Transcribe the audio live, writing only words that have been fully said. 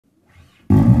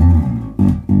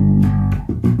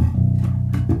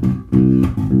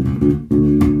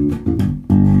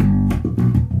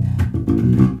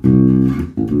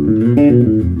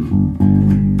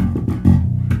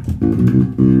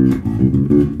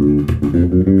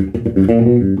Alright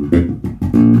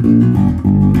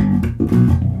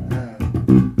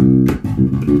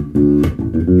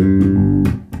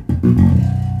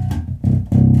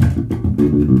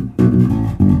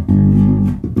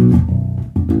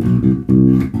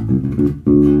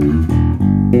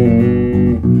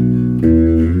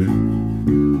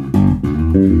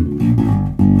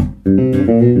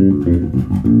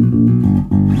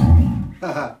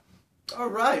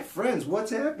friends,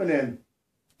 what's happening?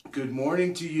 Good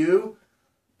morning to you.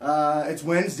 It's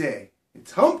Wednesday.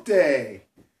 It's hump day.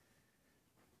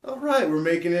 Alright, we're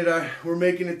making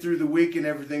it through the week and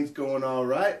everything's going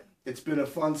alright. It's been a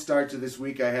fun start to this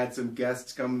week. I had some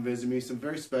guests come and visit me, some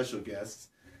very special guests.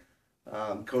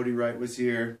 Cody Wright was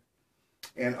here,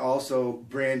 and also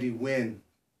Brandi Wynne,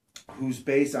 whose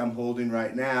bass I'm holding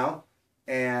right now.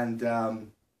 And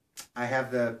I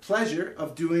have the pleasure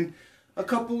of doing a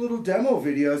couple little demo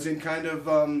videos and kind of,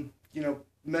 you know,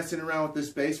 messing around with this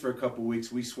bass for a couple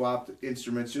weeks. We swapped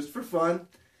instruments just for fun,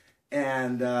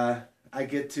 and I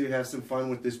get to have some fun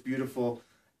with this beautiful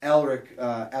Elrick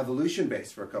Evolution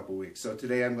bass for a couple weeks. So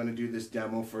today I'm going to do this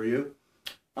demo for you.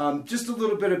 Just a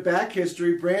little bit of back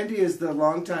history. Brandi is the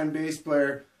longtime bass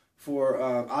player for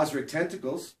Ozric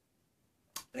Tentacles,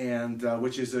 and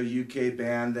which is a UK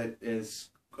band that is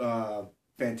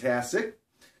fantastic,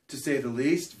 to say the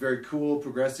least. Very cool,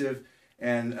 progressive,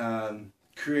 and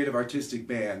creative artistic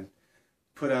band.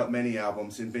 Put out many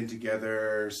albums and been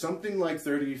together something like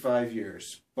 35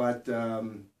 years. But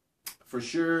for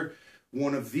sure,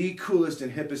 one of the coolest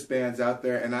and hippest bands out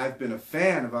there. And I've been a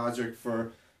fan of Ozric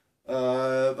for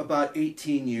about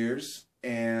 18 years.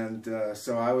 And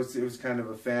so it was kind of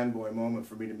a fanboy moment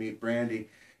for me to meet Brandi.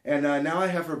 And now I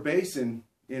have her bass in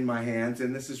my hands,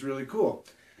 and this is really cool.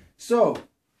 So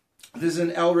this is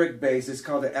an Elrick bass. It's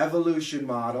called the Evolution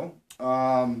model.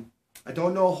 I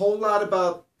don't know a whole lot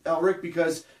about Elrick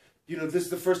because, you know, this is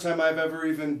the first time I've ever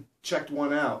even checked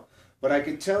one out. But I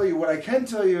can tell you, what I can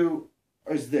tell you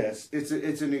is this. It's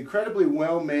an incredibly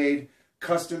well-made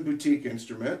custom boutique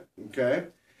instrument, okay?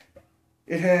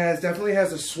 It definitely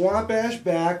has a swamp ash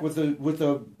back with a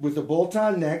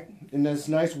bolt-on neck and this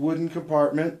nice wooden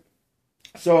compartment.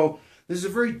 So this is a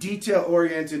very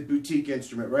detail-oriented boutique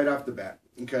instrument right off the bat,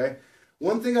 okay?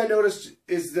 One thing I noticed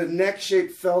is the neck shape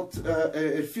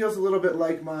it feels a little bit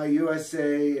like my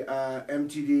USA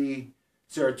MTD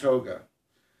Saratoga.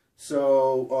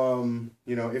 So,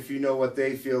 you know, if you know what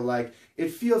they feel like, it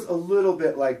feels a little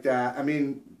bit like that. I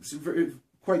mean, it's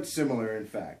quite similar, in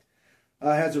fact. It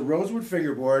has a rosewood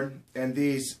fingerboard and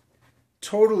these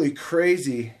totally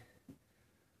crazy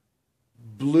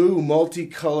blue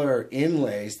multicolor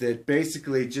inlays that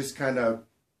basically just kind of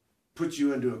put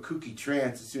you into a kooky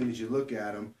trance as soon as you look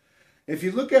at them. If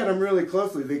you look at them really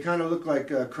closely, they kind of look like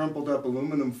crumpled up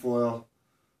aluminum foil,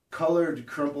 colored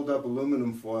crumpled up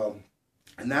aluminum foil,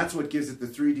 and that's what gives it the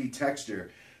 3D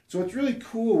texture. So it's really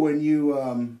cool when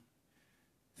you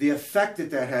the effect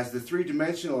that has, the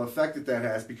three-dimensional effect that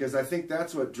has, because I think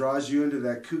that's what draws you into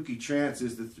that kooky trance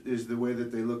is the way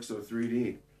that they look so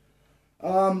 3D.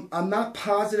 I'm not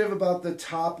positive about the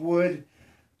top wood.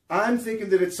 I'm thinking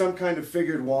that it's some kind of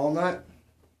figured walnut,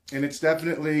 and it's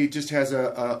definitely just has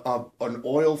an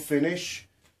oil finish,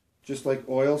 just like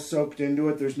oil soaked into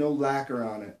it. There's no lacquer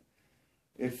on it.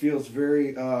 It feels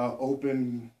very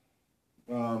open,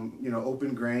 you know,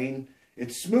 open grain.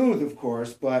 It's smooth, of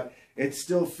course, but it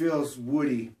still feels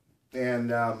woody and,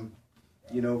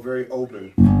 you know, very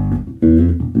open.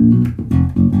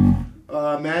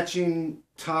 Matching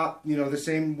top, you know, the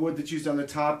same wood that's used on the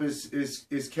top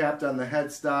is capped on the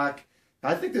headstock.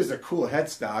 I think there's a cool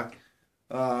headstock.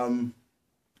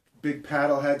 Big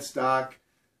paddle headstock.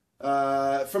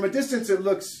 From a distance, it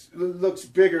looks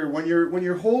bigger. When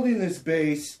you're holding this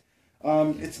bass,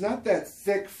 it's not that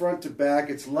thick front to back.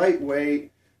 It's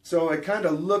lightweight, so it kind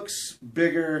of looks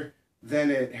bigger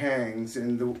than it hangs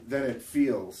and than it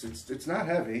feels. It's not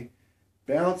heavy.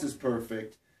 Balance is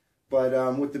perfect. But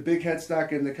with the big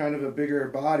headstock and the kind of a bigger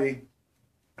body,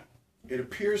 it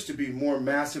appears to be more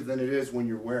massive than it is when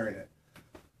you're wearing it.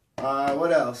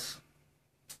 What else?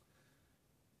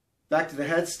 Back to the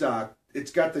headstock.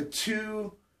 It's got the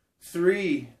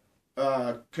 2-3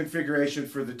 configuration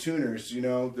for the tuners. You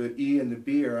know, the E and the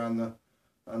B are on the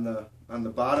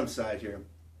bottom side here.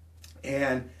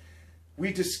 And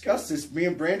we discussed this, me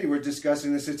and Brandi were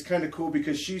discussing this. It's kind of cool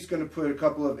because she's going to put a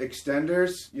couple of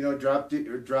extenders, you know, drop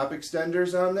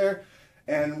extenders on there.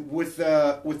 And with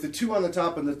the 2 on the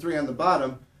top and the 3 on the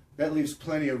bottom, that leaves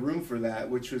plenty of room for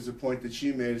that, which was a point that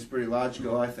she made. Is pretty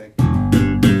logical, I think.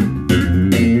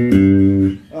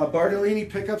 Bartolini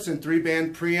Pickups and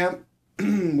 3-band preamp,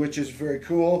 which is very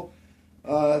cool.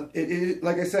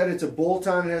 Like I said, it's a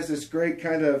bolt-on. It has this great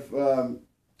kind of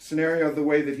scenario of the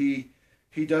way that he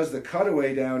does the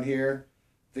cutaway down here.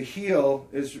 The heel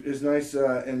is nice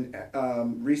and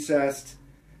recessed.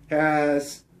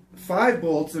 Has 5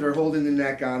 bolts that are holding the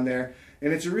neck on there,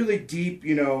 and it's a really deep,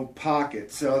 you know,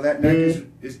 pocket. So that neck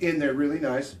is in there really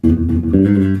nice.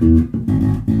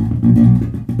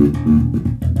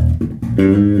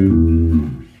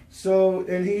 So,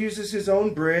 and he uses his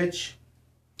own bridge.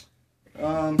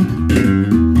 And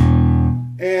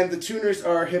the tuners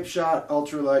are Hipshot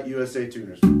Ultralight USA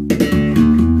tuners.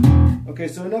 Okay,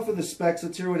 so enough of the specs.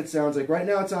 Let's hear what it sounds like. Right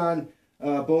now it's on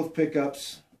both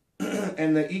pickups,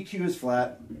 and the EQ is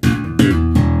flat.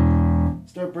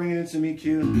 Start bringing in some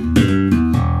EQ.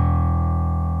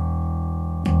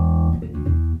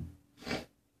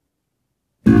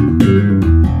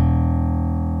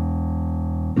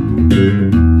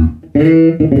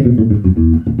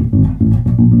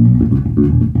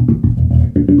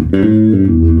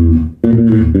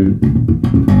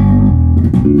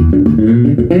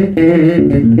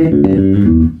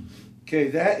 Okay,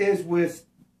 that is with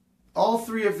all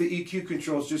 3 of the EQ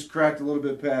controls just cracked a little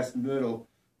bit past the middle,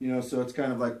 you know, so it's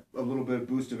kind of like a little bit of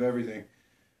boost of everything.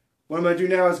 What I'm going to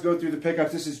do now is go through the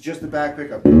pickups. This is just the back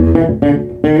pickup.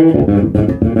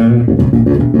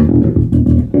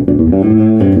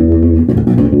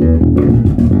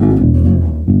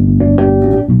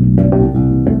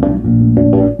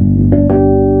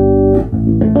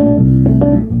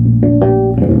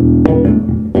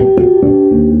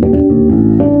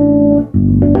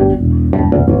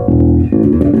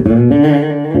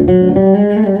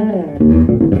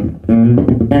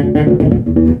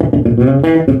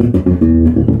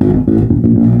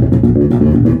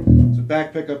 So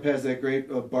back pickup has that great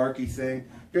barky thing.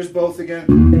 Here's both again.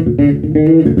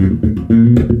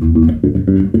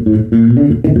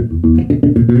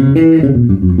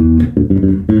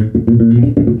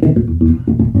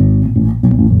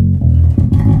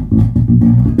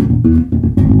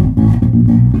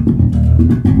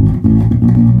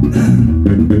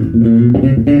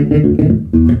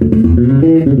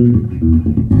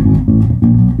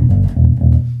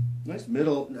 Nice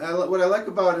middle. What I like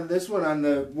about in this one,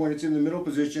 when it's in the middle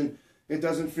position, it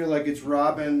doesn't feel like it's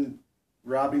robbing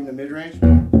the mid-range.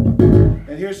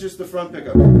 And here's just the front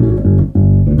pickup.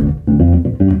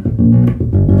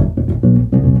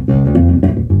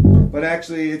 But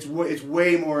actually, it's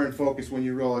way more in focus when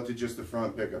you roll it to just the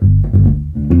front pickup.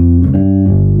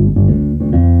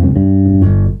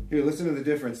 Here, listen to the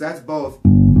difference. That's both.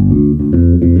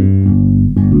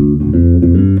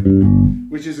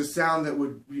 Which is a sound that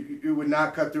would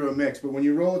not cut through a mix. But when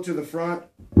you roll it to the front,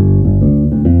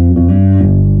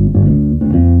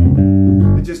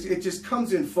 it just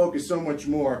comes in focus so much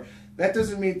more. That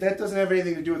doesn't have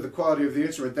anything to do with the quality of the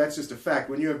instrument. That's just a fact.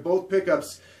 When you have both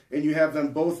pickups and you have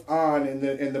them both on,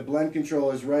 and the blend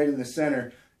control is right in the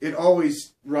center, it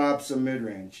always robs some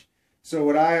mid-range. So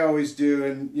what I always do,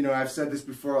 and you know, I've said this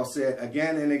before, I'll say it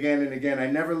again and again and again, I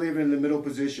never leave it in the middle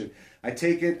position. I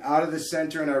take it out of the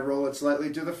center and I roll it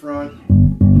slightly to the front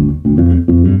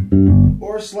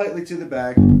or slightly to the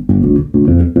back,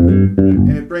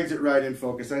 and it brings it right in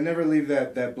focus. I never leave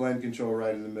that blend control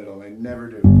right in the middle. I never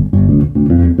do.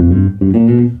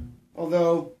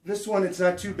 Although this one, it's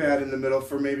not too bad in the middle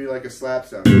for maybe like a slap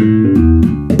sound.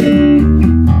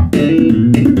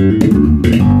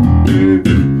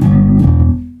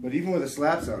 But even with a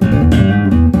slap sound,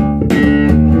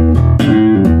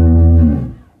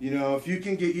 you know, if you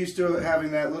can get used to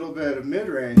having that little bit of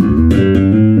mid-range,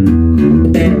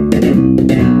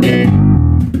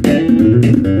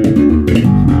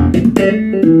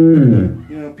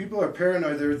 you know, people are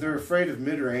paranoid. They're afraid of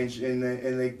mid-range, and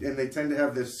they tend to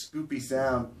have this scoopy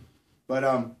sound. But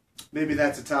maybe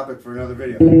that's a topic for another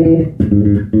video.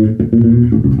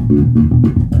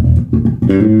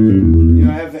 You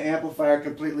know, I have the amplifier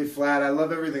completely flat. I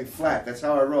love everything flat. That's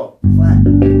how I roll. Flat.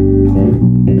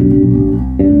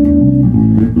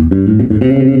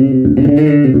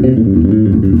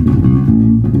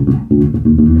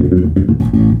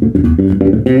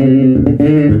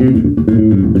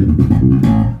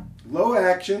 Low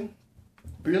action,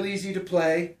 really easy to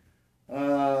play.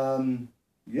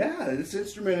 Yeah, this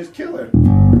instrument is killer. You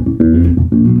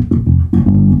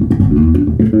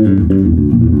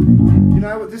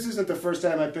know, this isn't the first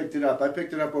time I picked it up. I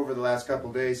picked it up over the last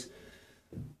couple days.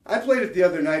 I played it the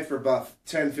other night for about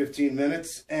 10-15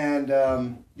 minutes, and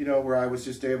you know, where I was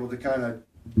just able to kind of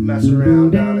mess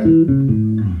around on it.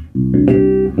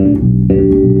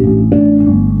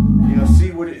 You know,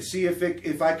 see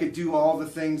if I could do all the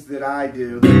things that I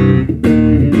do.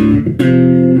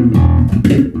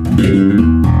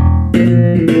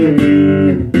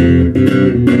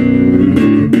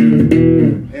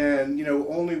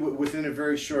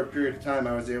 of time,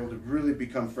 I was able to really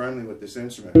become friendly with this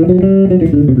instrument.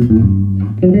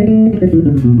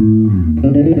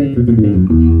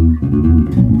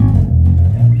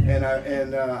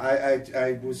 And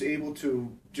I was able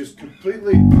to just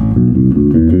completely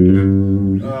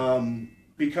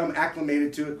become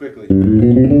acclimated to it quickly.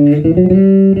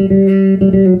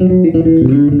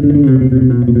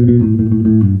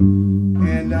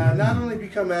 And not only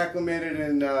become acclimated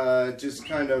and just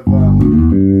kind of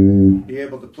be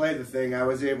able to play the thing, I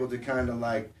was able to kind of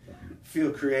like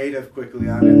feel creative quickly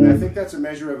on it. And I think that's a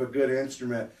measure of a good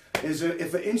instrument. Is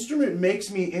if an instrument makes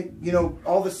me, you know,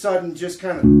 all of a sudden just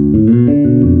kind of,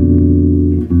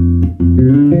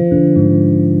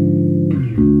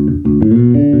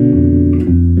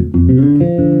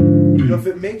 you know, if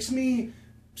it makes me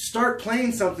start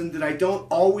playing something that I don't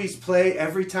always play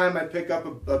every time I pick up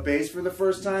a bass for the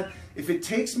first time, if it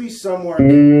takes me somewhere, you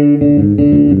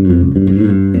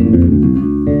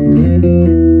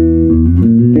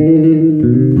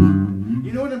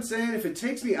know what I'm saying? If it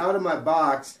takes me out of my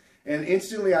box and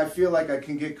instantly I feel like I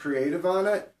can get creative on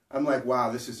it, I'm like,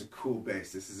 wow, this is a cool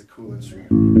bass. This is a cool instrument.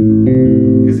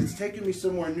 Because it's taken me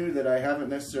somewhere new that I haven't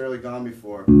necessarily gone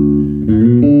before.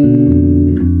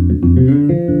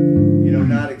 You know,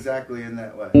 not exactly in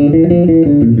that way,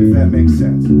 if that makes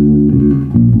sense.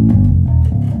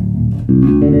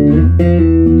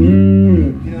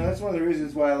 You know, that's one of the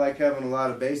reasons why I like having a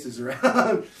lot of basses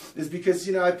around, is because,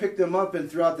 you know, I pick them up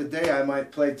and throughout the day I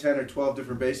might play 10 or 12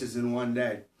 different basses in one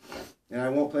day. And I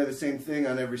won't play the same thing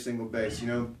on every single bass, you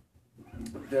know.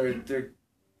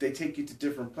 They take you to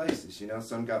different places, you know.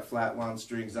 Some got flat wound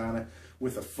strings on it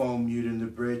with a foam mute in the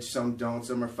bridge. Some don't.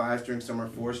 Some are 5 strings, some are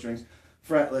 4 strings.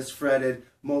 Fretless, fretted,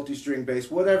 multi-string bass,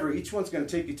 whatever. Each one's going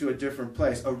to take you to a different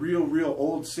place. A real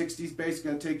old 60s bass is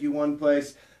going to take you one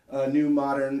place. A new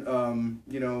modern,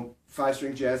 you know,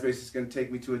 5-string jazz bass is going to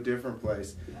take me to a different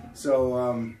place.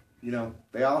 So, you know,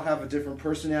 they all have a different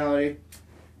personality,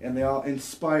 and they all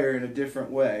inspire in a different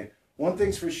way. One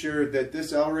thing's for sure, that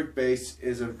this Elrick bass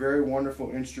is a very wonderful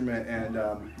instrument, and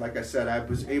like I said, I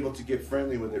was able to get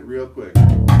friendly with it real quick.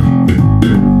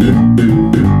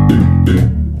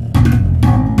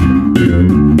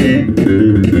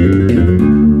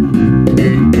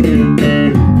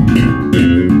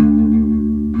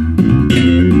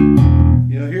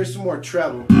 You know, here's some more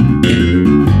treble.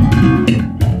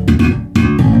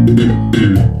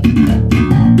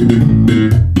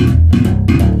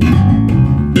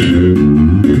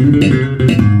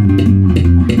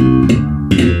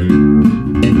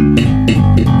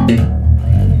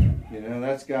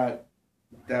 Got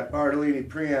that Bartolini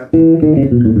preamp.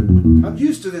 I'm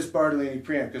used to this Bartolini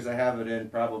preamp because I have it in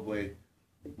probably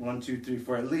 1, 2, 3,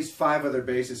 4, at least 5 other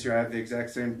basses here. I have the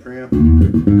exact same preamp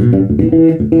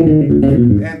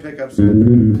and pickups.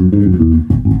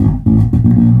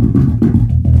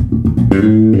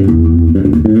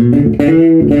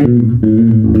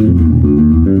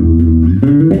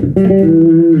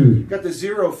 Got the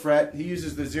 0 fret. He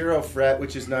uses the 0 fret,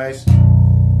 which is nice.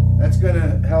 That's going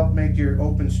to help make your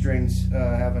open strings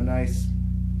have a nice,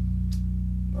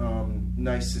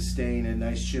 nice sustain and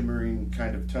nice shimmering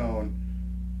kind of tone.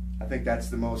 I think that's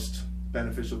the most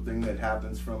beneficial thing that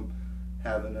happens from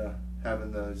having the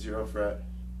 0 fret.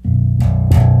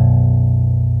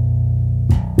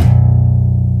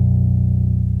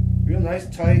 Real nice,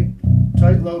 tight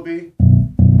low B.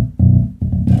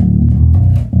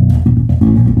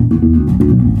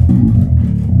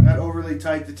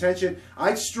 Tight. The tension,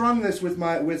 I strung this with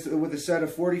a set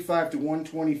of 45 to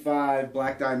 125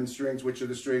 black diamond strings, which are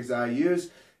the strings I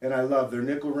use, and I love. They're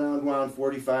nickel round wound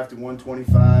 45 to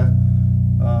 125.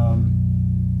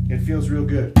 It feels real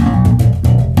good.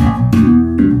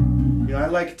 You know, I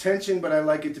like tension, but I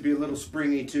like it to be a little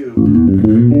springy too.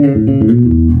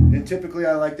 And typically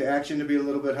I like the action to be a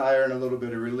little bit higher and a little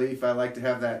bit of relief. I like to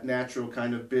have that natural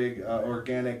kind of big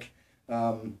organic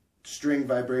string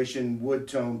vibration wood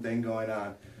tone thing going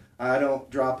on. I don't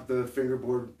drop the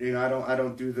fingerboard, you know, I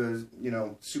don't do the, you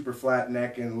know, super flat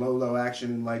neck and low action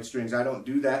and light strings. I don't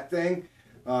do that thing.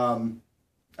 I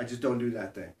just don't do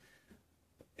that thing.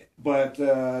 But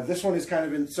this one is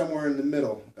kind of somewhere in the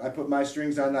middle. I put my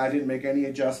strings on. I didn't make any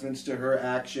adjustments to her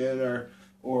action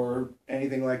or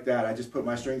anything like that. I just put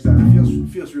my strings on. It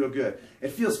feels real good. It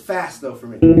feels fast though for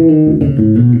me.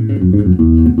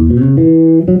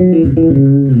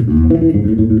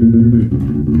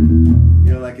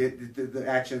 You know, like the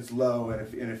action's low and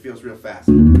it feels real fast.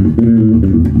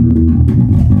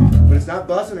 But it's not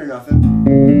buzzing or nothing.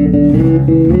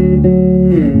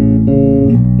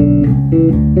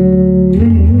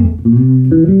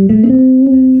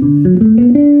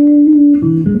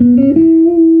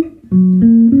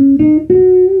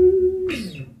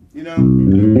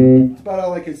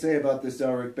 can say about this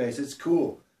Elrick bass. It's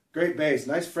cool. Great bass.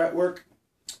 Nice fretwork.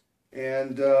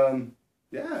 And,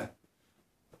 yeah.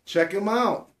 Check them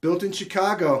out. Built in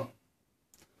Chicago.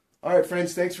 Alright,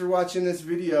 friends. Thanks for watching this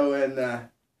video. And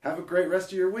have a great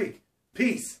rest of your week.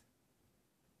 Peace.